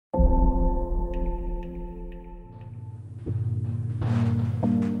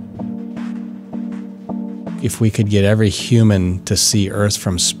if we could get every human to see Earth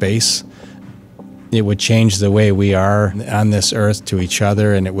from space, it would change the way we are on this Earth to each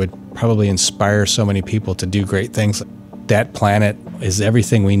other, and it would probably inspire so many people to do great things. That planet is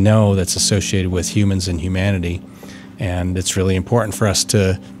everything we know that's associated with humans and humanity, and it's really important for us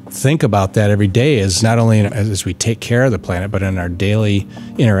to think about that every day, as not only as we take care of the planet, but in our daily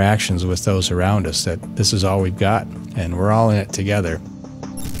interactions with those around us, that this is all we've got, and we're all in it together.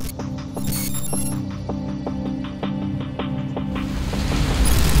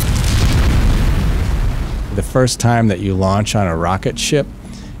 The first time that you launch on a rocket ship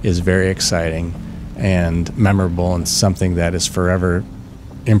is very exciting and memorable, and something that is forever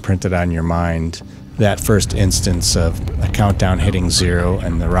imprinted on your mind. That first instance of a countdown hitting 0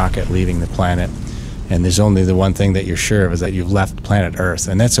 and the rocket leaving the planet, and there's only the one thing that you're sure of, is that you've left planet Earth.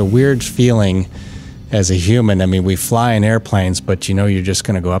 And that's a weird feeling as a human. I mean, we fly in airplanes, but you know you're just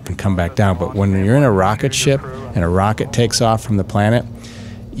going to go up and come back down. But when you're in a rocket ship and a rocket takes off from the planet,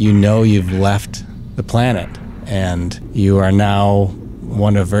 you know you've left the planet, and you are now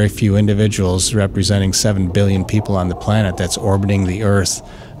one of very few individuals representing 7 billion people on the planet that's orbiting the Earth,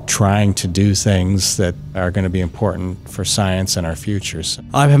 trying to do things that are going to be important for science and our futures.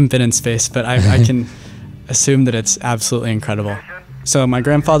 I haven't been in space, but I can assume that it's absolutely incredible. So my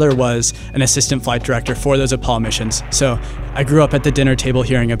grandfather was an assistant flight director for those Apollo missions. So I grew up at the dinner table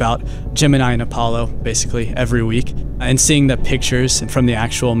hearing about Gemini and Apollo basically every week, and seeing the pictures from the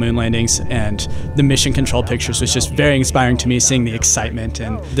actual moon landings and the mission control pictures was just very inspiring to me, seeing the excitement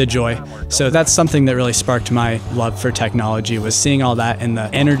and the joy. So that's something that really sparked my love for technology, was seeing all that and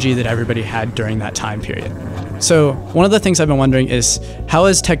the energy that everybody had during that time period. So one of the things I've been wondering is, how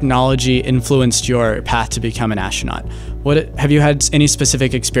has technology influenced your path to become an astronaut? Have you had any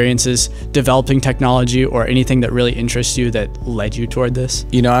specific experiences developing technology, or anything that really interests you that led you toward this?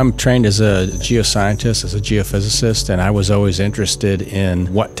 You know, I'm trained as a geoscientist, as a geophysicist, and I was always interested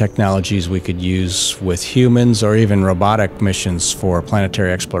in what technologies we could use with humans or even robotic missions for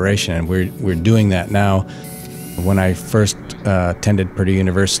planetary exploration, and we're doing that now. When I first attended Purdue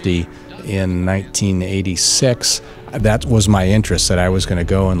University in 1986, that was my interest, that I was going to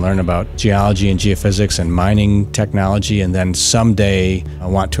go and learn about geology and geophysics and mining technology, and then someday I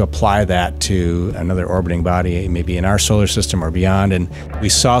want to apply that to another orbiting body, maybe in our solar system or beyond. And we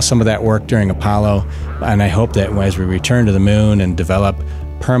saw some of that work during Apollo, and I hope that as we return to the moon and develop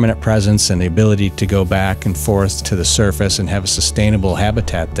permanent presence and the ability to go back and forth to the surface and have a sustainable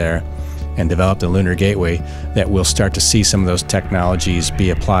habitat there, and develop the lunar gateway, that we'll start to see some of those technologies be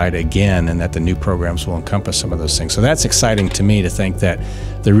applied again, and that the new programs will encompass some of those things. So that's exciting to me, to think that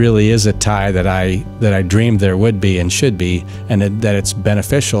there really is a tie that I dreamed there would be and should be, and that it's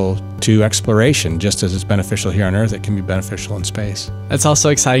beneficial to exploration. Just as it's beneficial here on Earth, it can be beneficial in space. It's also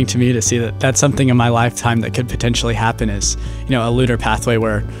exciting to me to see that that's something in my lifetime that could potentially happen, is, you know, a lunar pathway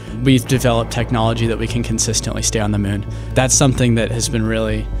where we've developed technology that we can consistently stay on the moon. That's something that has been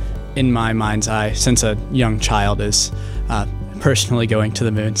really in my mind's eye since a young child, is personally going to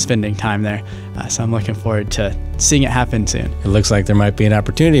the moon, spending time there. So I'm looking forward to seeing it happen soon. It looks like there might be an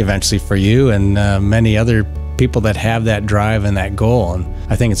opportunity eventually for you and many other people that have that drive and that goal. And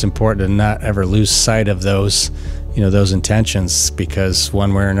I think it's important to not ever lose sight of those, you know, those intentions, because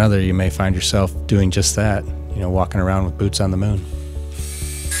one way or another you may find yourself doing just that, you know, walking around with boots on the moon.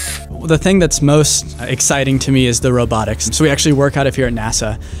 The thing that's most exciting to me is the robotics. So we actually work out of here at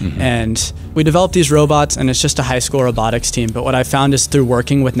NASA, and we develop these robots, and it's just a high school robotics team. But what I found is, through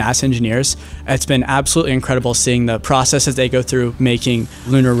working with NASA engineers, it's been absolutely incredible seeing the processes they go through making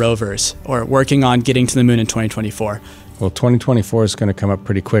lunar rovers, or working on getting to the moon in 2024. Well, 2024 is going to come up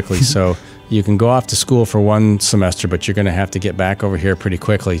pretty quickly, so you can go off to school for one semester, but you're going to have to get back over here pretty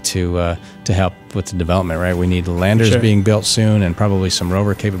quickly to help with the development, right? We need landers being built soon, and probably some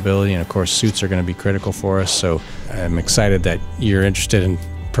rover capability, and of course suits are going to be critical for us. So I'm excited that you're interested in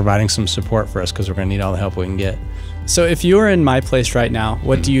providing some support for us, because we're going to need all the help we can get. So if you were in my place right now,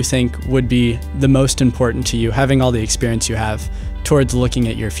 what do you think would be the most important to you, having all the experience you have, towards looking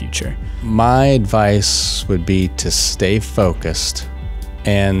at your future? My advice would be to stay focused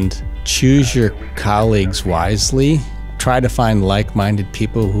and choose your colleagues wisely. Try to find like-minded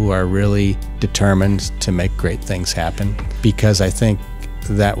people who are really determined to make great things happen, because I think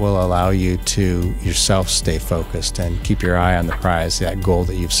that will allow you to yourself stay focused and keep your eye on the prize, that goal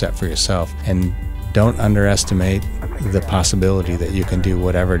that you've set for yourself. And don't underestimate the possibility that you can do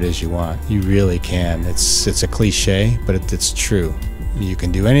whatever it is you want. You really can. It's a cliche, but it's true. You can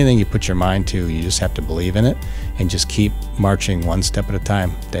do anything you put your mind to. You just have to believe in it and just keep marching one step at a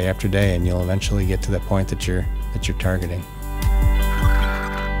time, day after day, and you'll eventually get to that point that you're targeting.